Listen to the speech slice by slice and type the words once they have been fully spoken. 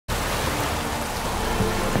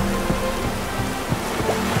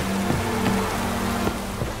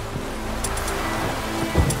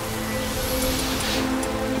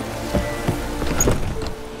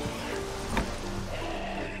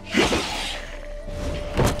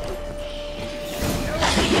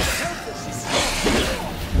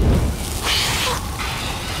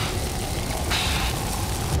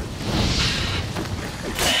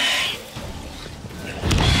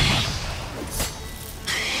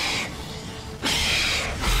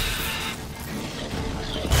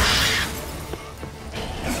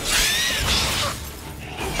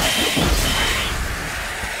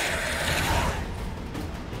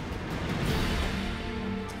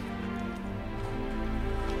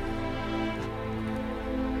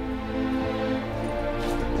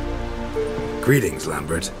Greetings,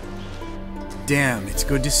 Lambert. Damn, it's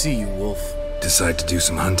good to see you, Wolf. Decide to do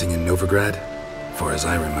some hunting in Novigrad? Far as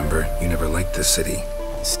I remember, you never liked this city.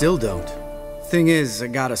 Still don't. Thing is, I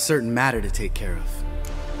got a certain matter to take care of.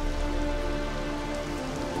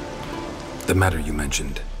 The matter you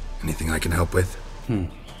mentioned. Anything I can help with?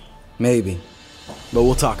 Maybe. But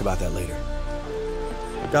we'll talk about that later.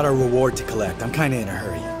 Got a reward to collect. I'm kinda in a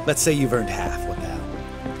hurry. Let's say you've earned half. What the hell?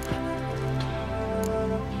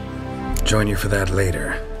 Join you for that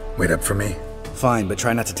later. Wait up for me? Fine, but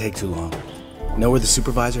try not to take too long. Know where the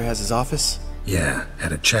supervisor has his office? Yeah,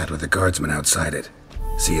 had a chat with the guardsman outside it.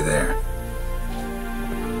 See you there.